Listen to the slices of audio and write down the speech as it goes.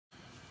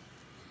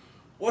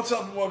What's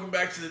up and welcome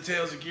back to the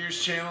Tales of Gears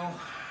channel.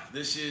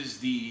 This is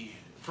the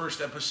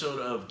first episode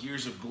of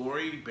Gears of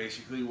Glory,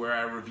 basically where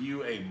I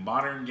review a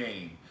modern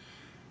game.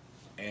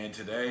 And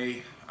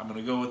today I'm going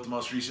to go with the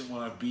most recent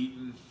one I've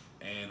beaten,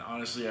 and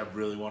honestly I've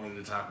really wanted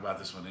to talk about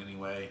this one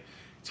anyway.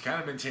 It's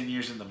kind of been 10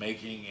 years in the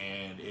making,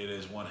 and it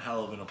is one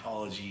hell of an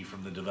apology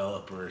from the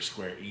developer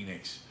Square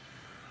Enix.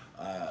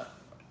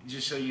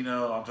 Just so you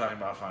know, I'm talking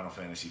about Final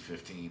Fantasy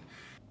 15.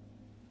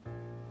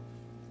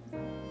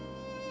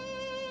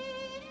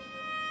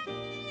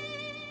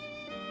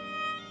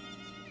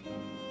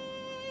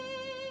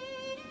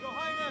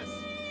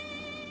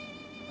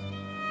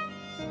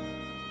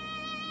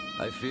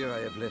 I fear I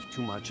have left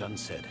too much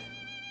unsaid.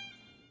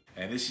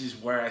 And this is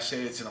where I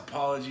say it's an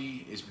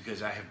apology, is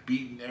because I have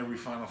beaten every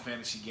Final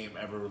Fantasy game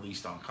ever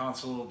released on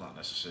console, not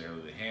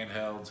necessarily the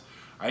handhelds.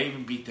 I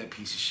even beat that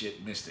piece of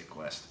shit Mystic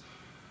Quest.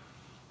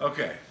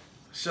 Okay,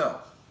 so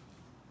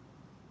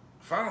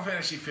Final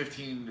Fantasy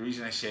 15, the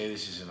reason I say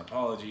this is an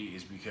apology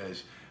is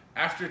because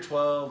after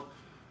 12,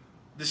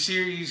 the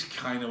series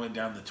kind of went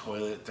down the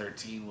toilet.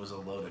 13 was a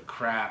load of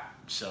crap.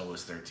 So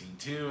was 13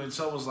 too, and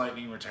so was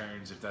Lightning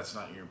Returns. If that's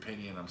not your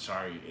opinion, I'm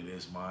sorry, it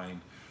is mine.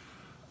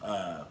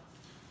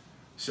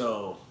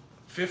 So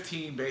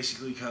 15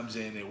 basically comes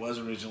in. It was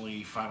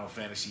originally Final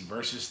Fantasy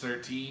Versus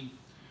 13.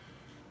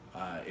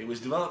 It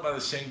was developed by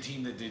the same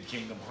team that did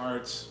Kingdom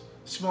Hearts.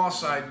 Small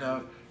side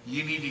note,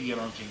 you need to get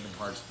on Kingdom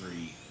Hearts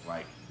 3,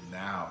 like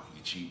now,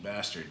 you cheap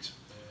bastards.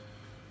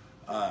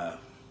 But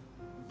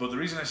the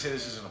reason I say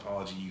this is an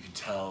apology, you can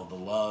tell the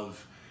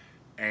love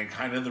and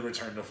kind of the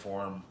return to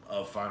form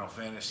of Final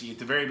Fantasy. At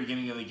the very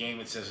beginning of the game,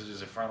 it says it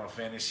is a Final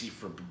Fantasy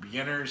for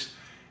beginners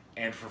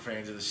and for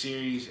fans of the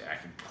series. I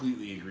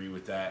completely agree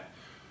with that.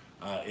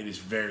 It is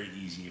very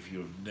easy if you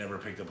have never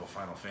picked up a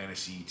Final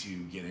Fantasy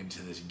to get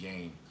into this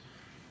game.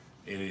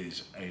 It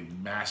is a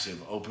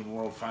massive open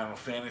world Final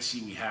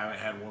Fantasy. We haven't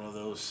had one of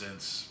those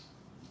since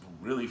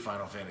really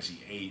Final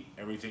Fantasy VIII.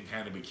 Everything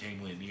kind of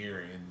became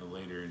linear in the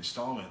later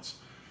installments.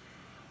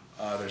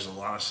 There's a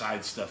lot of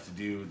side stuff to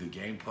do. The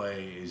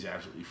gameplay is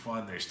absolutely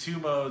fun. There's two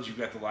modes. You've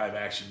got the live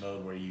action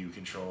mode where you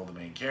control the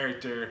main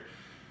character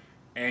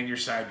and your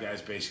side guys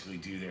basically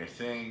do their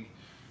thing.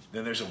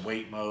 Then there's a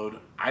wait mode.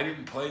 I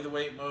didn't play the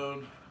wait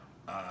mode.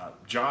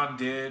 John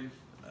did.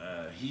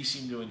 He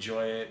seemed to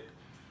enjoy it.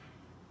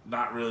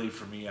 Not really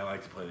for me. I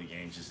like to play the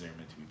games as they're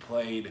meant to be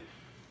played.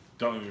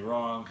 Don't get me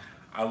wrong.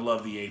 I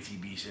love the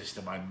ATB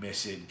system. I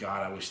miss it.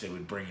 God, I wish they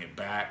would bring it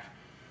back.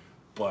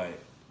 But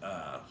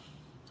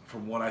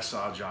from what I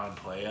saw John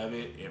play of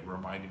it, it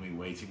reminded me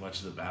way too much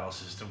of the battle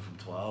system from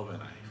 12,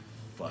 and I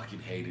fucking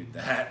hated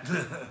that.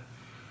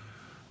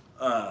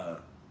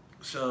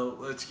 So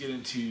let's get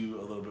into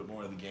a little bit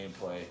more of the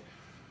gameplay.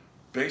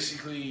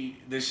 Basically,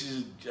 this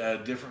is a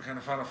different kind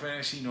of Final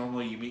Fantasy.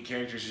 Normally, you meet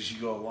characters as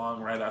you go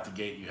along. Right out the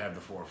gate, you have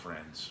the 4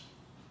 friends.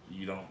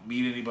 You don't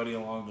meet anybody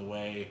along the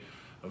way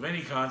of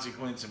any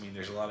consequence. I mean,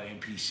 there's a lot of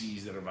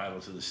NPCs that are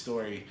vital to the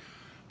story.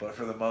 But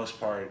for the most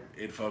part,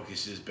 it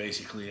focuses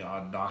basically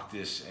on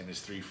Noctis and his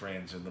 3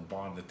 friends and the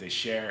bond that they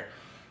share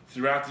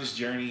throughout this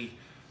journey.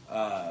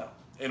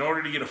 In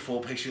order to get a full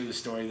picture of the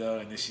story, though,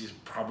 and this is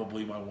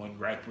probably my one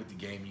gripe with the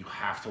game, you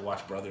have to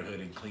watch Brotherhood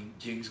and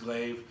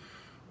Kingsglaive,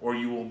 or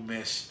you will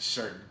miss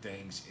certain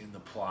things in the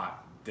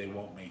plot. They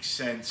won't make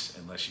sense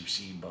unless you've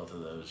seen both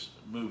of those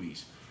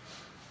movies.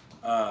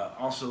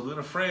 Also,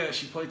 Luna Freya,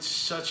 she played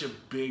such a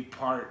big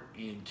part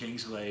in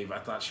Kingsglaive. I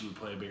thought she would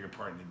play a bigger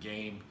part in the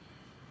game.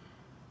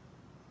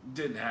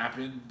 Didn't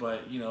happen,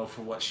 but you know,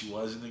 for what she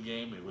was in the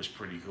game, it was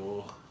pretty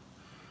cool.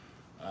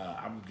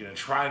 I'm gonna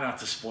try not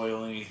to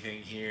spoil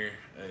anything here.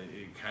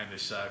 It kind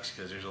of sucks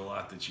because there's a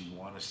lot that you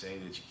want to say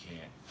that you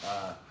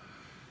can't.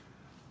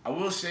 I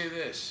will say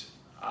this: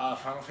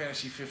 Final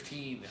Fantasy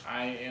 15.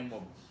 I am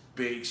a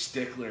big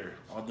stickler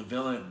on the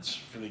villains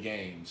for the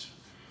games.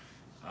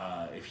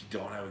 If you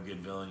don't have a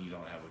good villain, you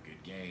don't have a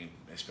good game,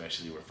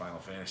 especially where Final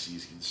Fantasy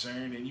is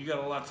concerned. And you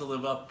got a lot to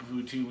live up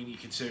to when you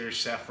consider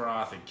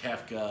Sephiroth and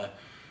Kefka.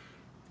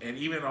 And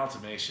even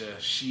Ultimacia,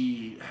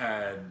 she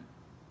had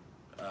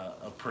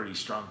a pretty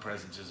strong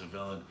presence as a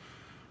villain.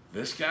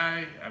 This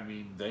guy, I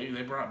mean,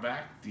 they brought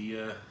back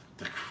the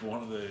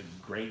one of the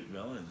great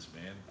villains,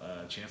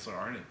 man, Chancellor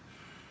Arden.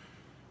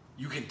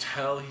 You can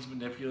tell he's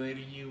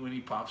manipulating you when he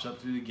pops up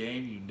through the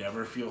game. You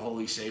never feel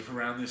wholly safe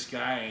around this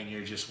guy, and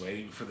you're just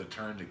waiting for the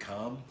turn to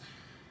come.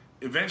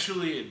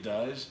 Eventually it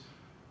does,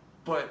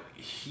 but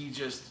he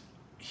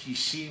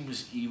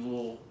seems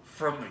evil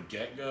from the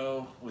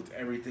get-go with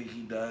everything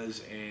he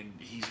does, and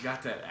he's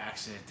got that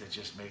accent that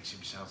just makes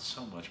him sound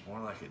so much more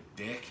like a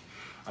dick.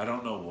 I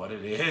don't know what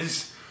it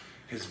is.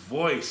 His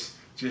voice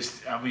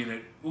just, I mean,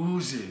 it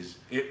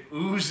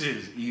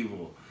oozes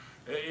evil.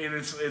 And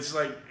it's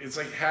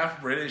like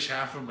half British,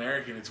 half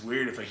American. It's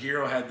weird. If a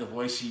hero had the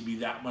voice, he'd be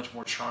that much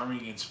more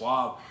charming and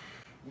suave.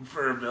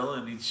 For a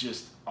villain, he's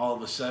just, all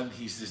of a sudden,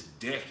 he's this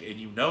dick, and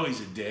you know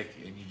he's a dick,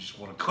 and you just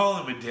want to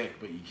call him a dick,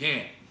 but you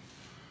can't.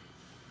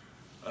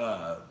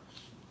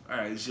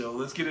 Alright, so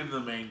let's get into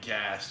the main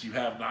cast. You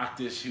have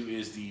Noctis, who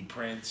is the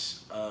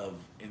Prince of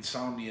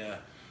Insomnia.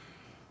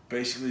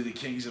 Basically, the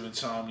Kings of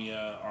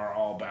Insomnia are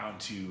all bound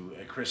to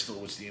a crystal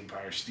which the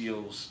Empire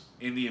steals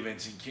in the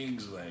events in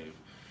Kingsglaive.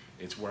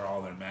 It's where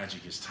all their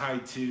magic is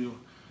tied to.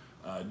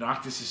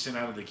 Noctis is sent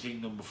out of the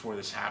kingdom before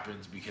this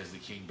happens because the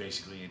king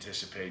basically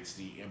anticipates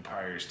the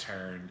Empire's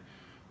turn,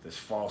 this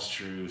false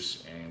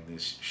truce, and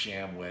this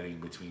sham wedding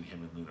between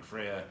him and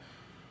Lunafreya.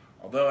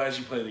 Although, as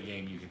you play the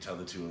game, you can tell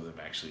the two of them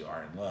actually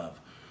are in love.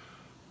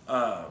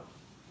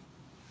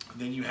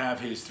 Then you have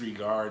his three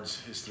guards,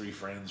 his three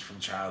friends from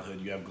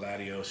childhood. You have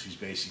Gladios, who's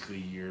basically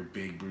your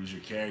big bruiser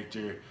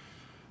character.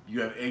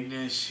 You have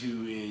Ignis,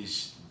 who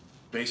is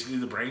basically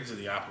the brains of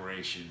the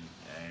operation.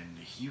 And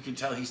you can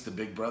tell he's the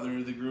big brother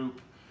of the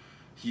group.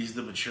 He's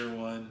the mature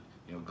one.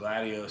 You know,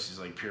 Gladios is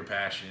like pure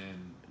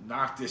passion.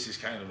 Noctis is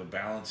kind of a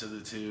balance of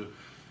the two.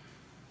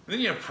 And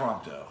then you have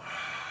Prompto.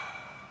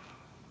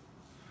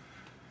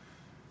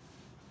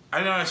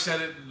 I know I said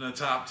it in the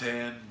top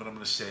 10, but I'm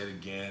going to say it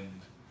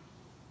again.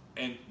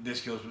 And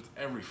this goes with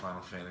every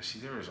Final Fantasy.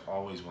 There is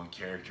always one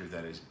character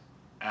that is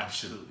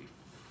absolutely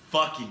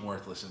fucking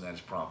worthless, and that is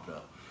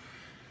Prompto.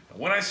 And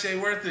when I say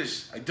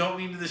worthless, I don't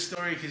mean to this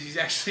story because he's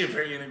actually a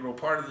very integral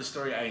part of the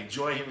story. I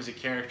enjoy him as a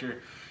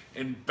character.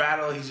 In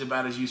battle, he's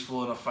about as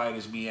useful in a fight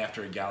as me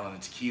after a gallon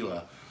of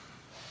tequila.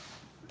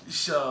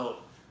 So,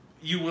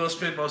 you will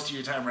spend most of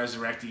your time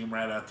resurrecting him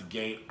right out the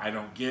gate. I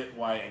don't get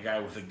why a guy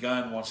with a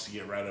gun wants to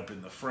get right up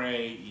in the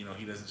fray. You know,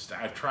 he doesn't.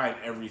 I've tried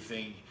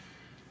everything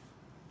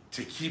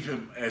to keep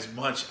him as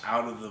much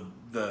out of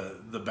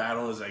the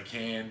battle as I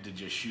can to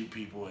just shoot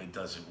people. It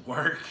doesn't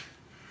work.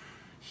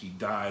 He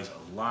dies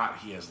a lot.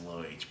 He has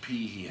low HP.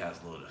 He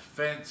has low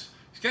defense.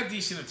 He's got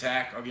decent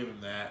attack. I'll give him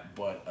that.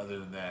 But other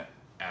than that,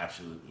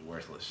 absolutely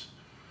worthless.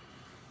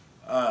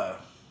 As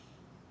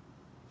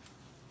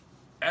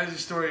the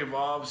story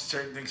evolves,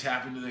 certain things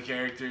happen to the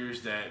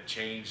characters that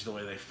change the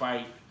way they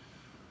fight.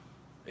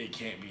 It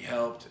can't be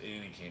helped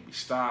and it can't be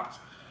stopped.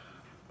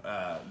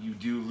 You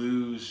do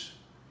lose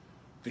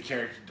the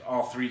character,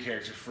 all three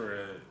characters, for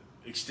an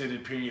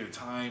extended period of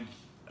time,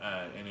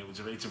 and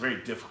it's a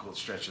very difficult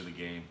stretch of the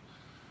game.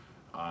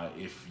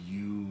 If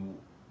you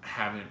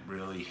haven't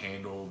really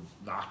handled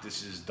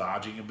Noctis's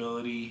dodging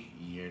ability,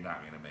 you're not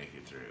going to make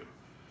it through.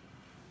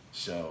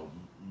 So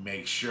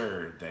make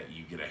sure that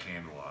you get a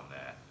handle on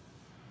that.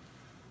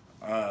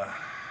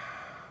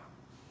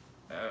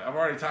 I've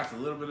already talked a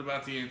little bit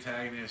about the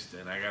antagonist,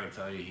 and I got to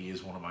tell you, he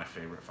is one of my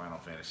favorite Final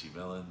Fantasy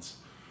villains.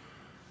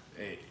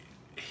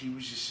 He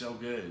was just so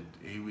good.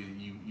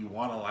 You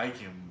want to like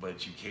him,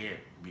 but you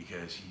can't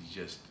because he's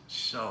just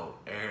so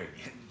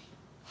arrogant.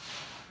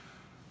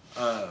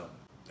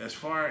 As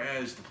far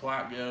as the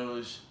plot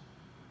goes,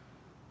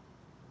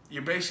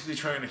 you're basically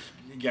trying to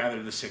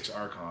gather the 6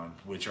 Archon,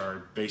 which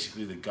are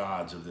basically the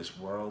gods of this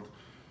world.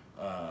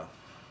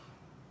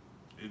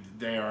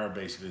 They are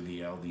basically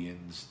the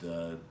Eldians,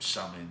 the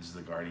Summons,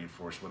 the Guardian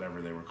Force,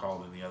 whatever they were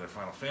called in the other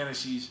Final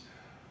Fantasies.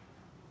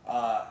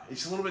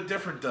 It's a little bit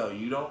different, though.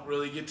 You don't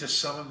really get to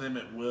summon them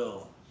at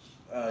will.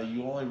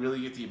 You only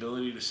really get the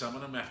ability to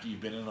summon them after you've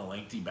been in a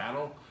lengthy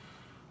battle.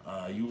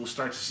 You will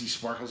start to see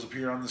sparkles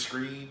appear on the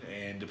screen,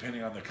 and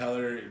depending on the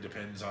color, it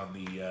depends on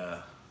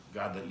the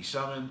god that you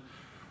summon.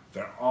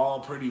 They're all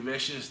pretty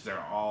vicious.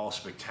 They're all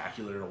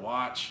spectacular to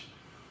watch.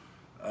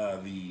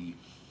 The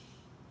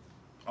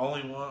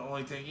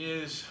only thing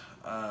is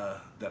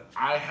that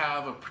I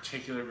have a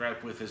particular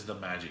gripe with is the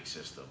magic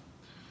system.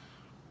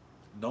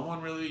 No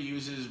one really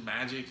uses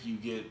magic. You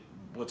get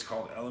what's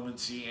called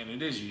elemency, and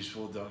it is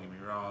useful, don't get me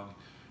wrong.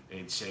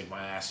 It saved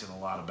my ass in a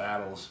lot of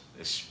battles,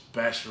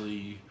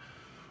 especially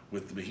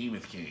with the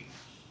Behemoth King.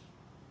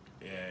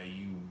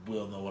 You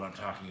will know what I'm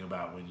talking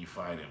about when you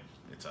fight him.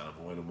 It's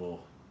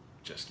unavoidable.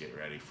 Just get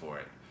ready for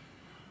it.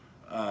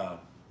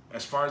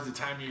 As far as the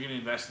time you're going to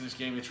invest in this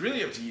game, it's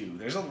really up to you.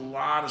 There's a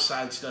lot of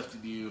side stuff to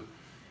do,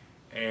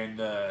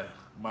 and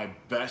my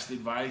best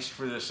advice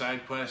for the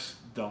side quests,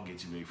 don't get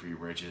too big for your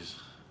britches.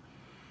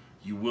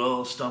 You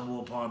will stumble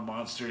upon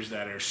monsters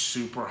that are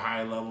super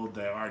high leveled,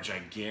 that are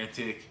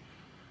gigantic.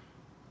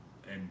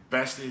 And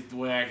best the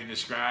way I can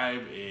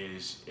describe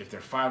is if they're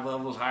 5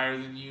 levels higher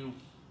than you,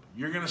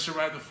 you're going to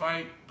survive the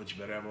fight, but you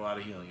better have a lot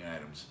of healing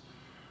items.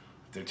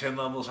 If they're 10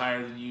 levels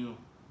higher than you,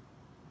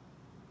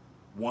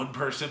 one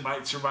person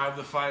might survive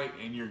the fight,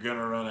 and you're going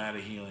to run out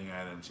of healing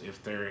items.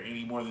 If they're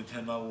any more than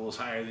 10 levels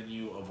higher than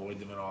you, avoid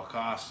them at all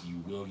costs. You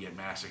will get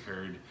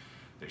massacred.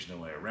 There's no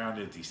way around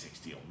it. These things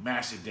deal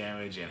massive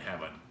damage and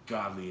have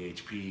ungodly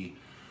HP.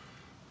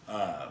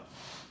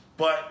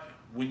 But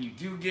when you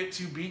do get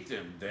to beat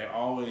them, they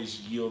always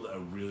yield a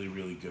really,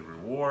 really good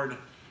reward.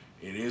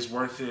 It is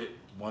worth it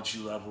once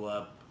you level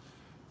up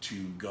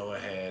to go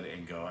ahead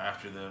and go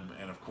after them.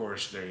 And of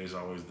course, there is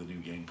always the New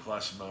Game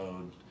Plus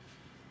mode,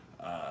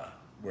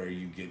 where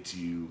you get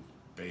to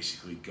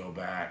basically go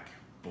back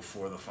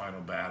before the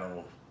final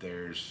battle.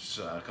 There's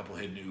a couple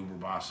hidden Uber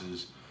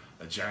bosses,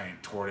 a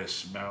giant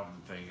tortoise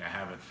mountain thing. I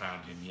haven't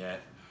found him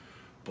yet,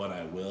 but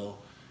I will.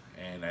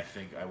 And I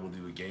think I will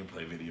do a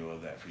gameplay video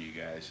of that for you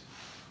guys.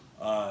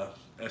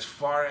 As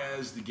far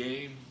as the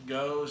game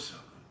goes,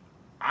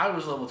 I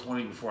was level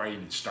 20 before I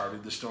even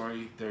started the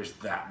story. There's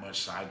that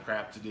much side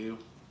crap to do.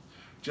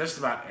 Just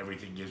about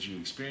everything gives you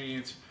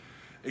experience.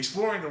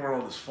 Exploring the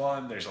world is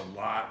fun. There's a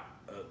lot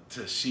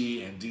to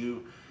see and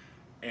do,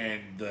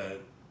 and the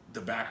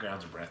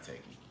backgrounds are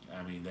breathtaking.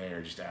 I mean, they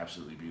are just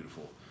absolutely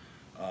beautiful.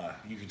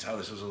 You can tell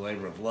this was a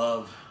labor of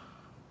love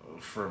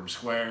from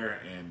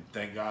Square, and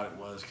thank God it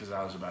was, because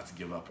I was about to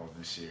give up on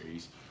this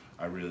series.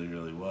 I really,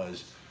 really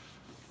was.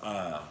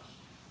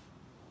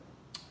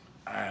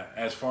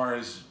 As far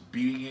as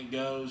beating it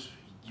goes,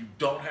 you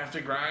don't have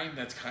to grind.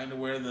 That's kind of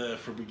where the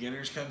for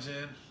beginners comes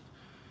in.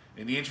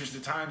 In the interest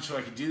of time, so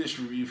I could do this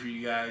review for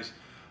you guys,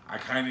 I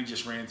kind of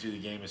just ran through the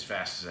game as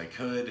fast as I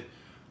could.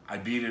 I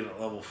beat it at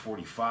level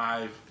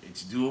 45.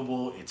 It's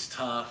doable. It's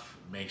tough.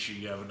 Make sure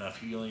you have enough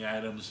healing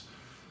items.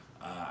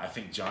 I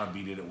think John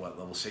beat it at what,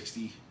 level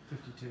 60?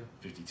 52.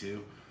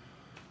 52.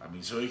 I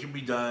mean, so it can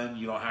be done.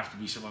 You don't have to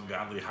be some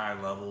ungodly high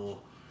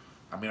level.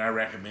 I mean, I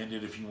recommend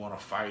it if you want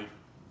to fight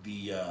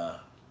the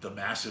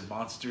massive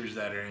monsters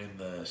that are in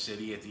the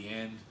city at the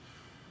end.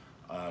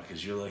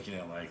 Because you're looking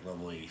at like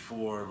level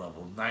 84,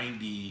 level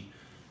 90.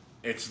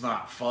 It's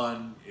not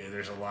fun.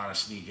 There's a lot of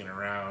sneaking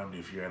around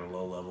if you're at a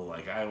low level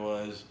like I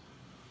was.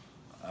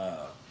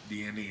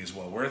 The ending is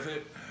well worth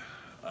it.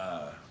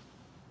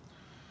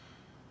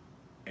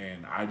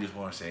 And I just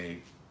want to say,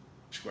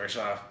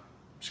 Squaresoft,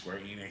 Square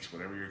Enix,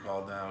 whatever you're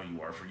called now,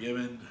 you are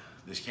forgiven.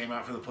 This came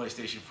out for the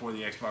PlayStation 4,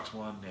 the Xbox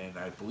One, and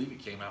I believe it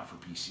came out for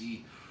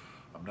PC.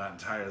 I'm not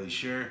entirely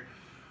sure.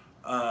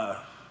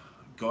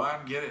 Go out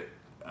and get it.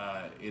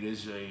 It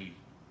is a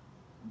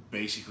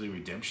basically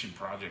redemption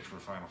project for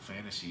Final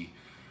Fantasy.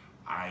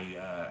 I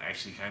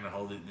actually kind of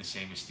hold it in the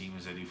same esteem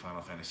as I do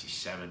Final Fantasy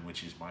VII,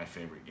 which is my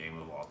favorite game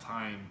of all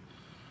time.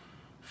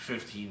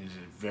 15 is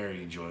a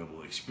very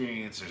enjoyable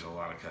experience. There's a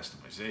lot of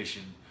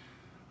customization.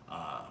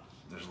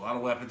 There's a lot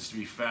of weapons to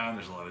be found.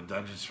 There's a lot of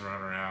dungeons to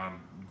run around.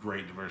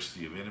 Great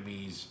diversity of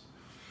enemies.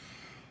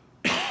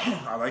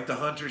 I like the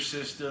hunter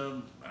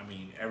system. I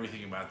mean,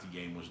 everything about the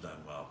game was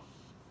done well.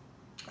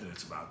 And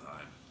it's about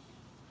time.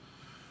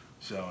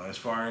 So as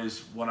far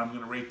as what I'm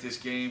going to rate this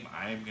game,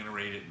 I am going to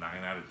rate it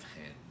 9 out of 10.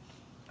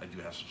 I do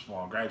have some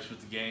small gripes with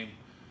the game,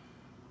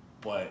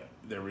 but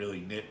they're really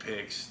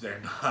nitpicks.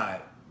 They're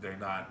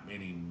not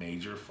any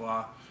major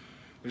flaw.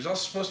 There's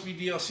also supposed to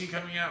be DLC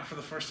coming out for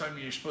the first time.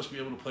 You're supposed to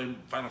be able to play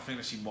Final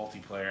Fantasy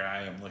multiplayer.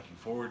 I am looking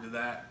forward to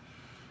that,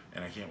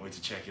 and I can't wait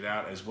to check it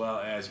out, as well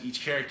as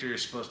each character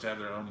is supposed to have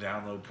their own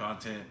download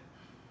content.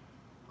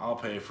 I'll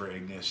pay for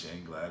Ignis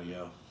and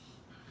Gladio.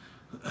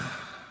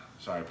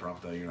 Sorry,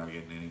 Prompto, you're not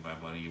getting any of my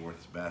money, you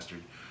worthless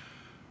bastard.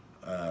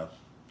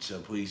 So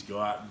please go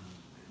out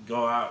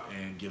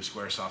and give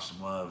Squaresoft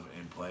some love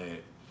and play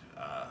it.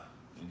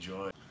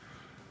 Enjoy.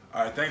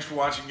 All right, thanks for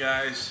watching,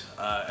 guys.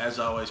 As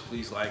always,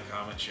 please like,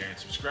 comment, share, and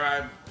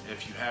subscribe.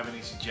 If you have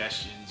any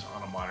suggestions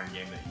on a modern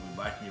game that you would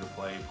like me to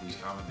play, please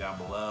comment down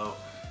below.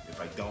 If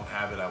I don't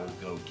have it, I will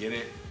go get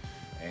it.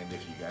 And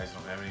if you guys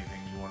don't have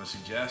anything you want to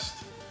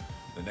suggest,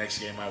 the next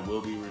game I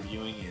will be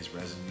reviewing is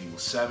Resident Evil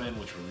 7,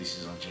 which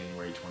releases on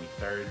January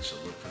 23rd, so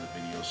look for the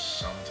video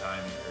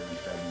sometime in early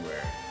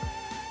February.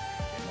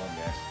 Game on,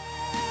 guys.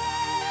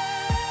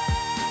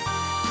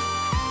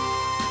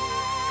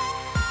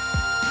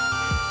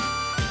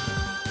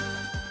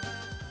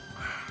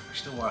 They're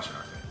still watching,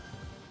 aren't they?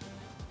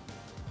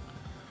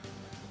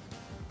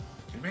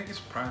 Can you make it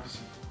some privacy?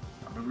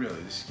 I mean,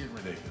 really, this is getting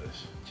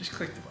ridiculous. Just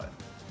click the button.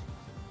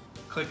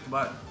 Click the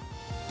button.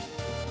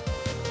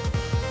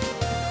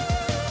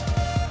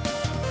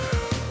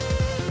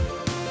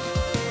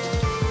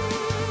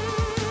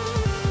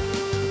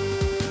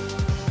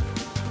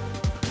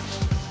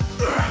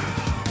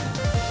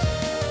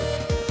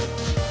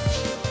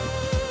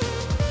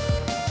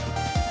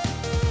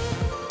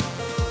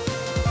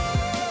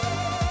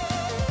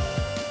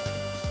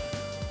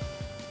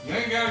 You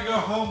ain't gotta go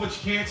home, but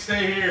you can't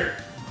stay here.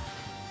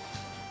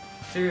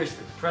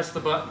 Seriously, press the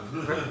button.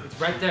 It's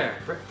right there.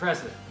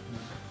 Press it.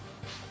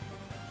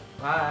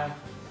 Bye.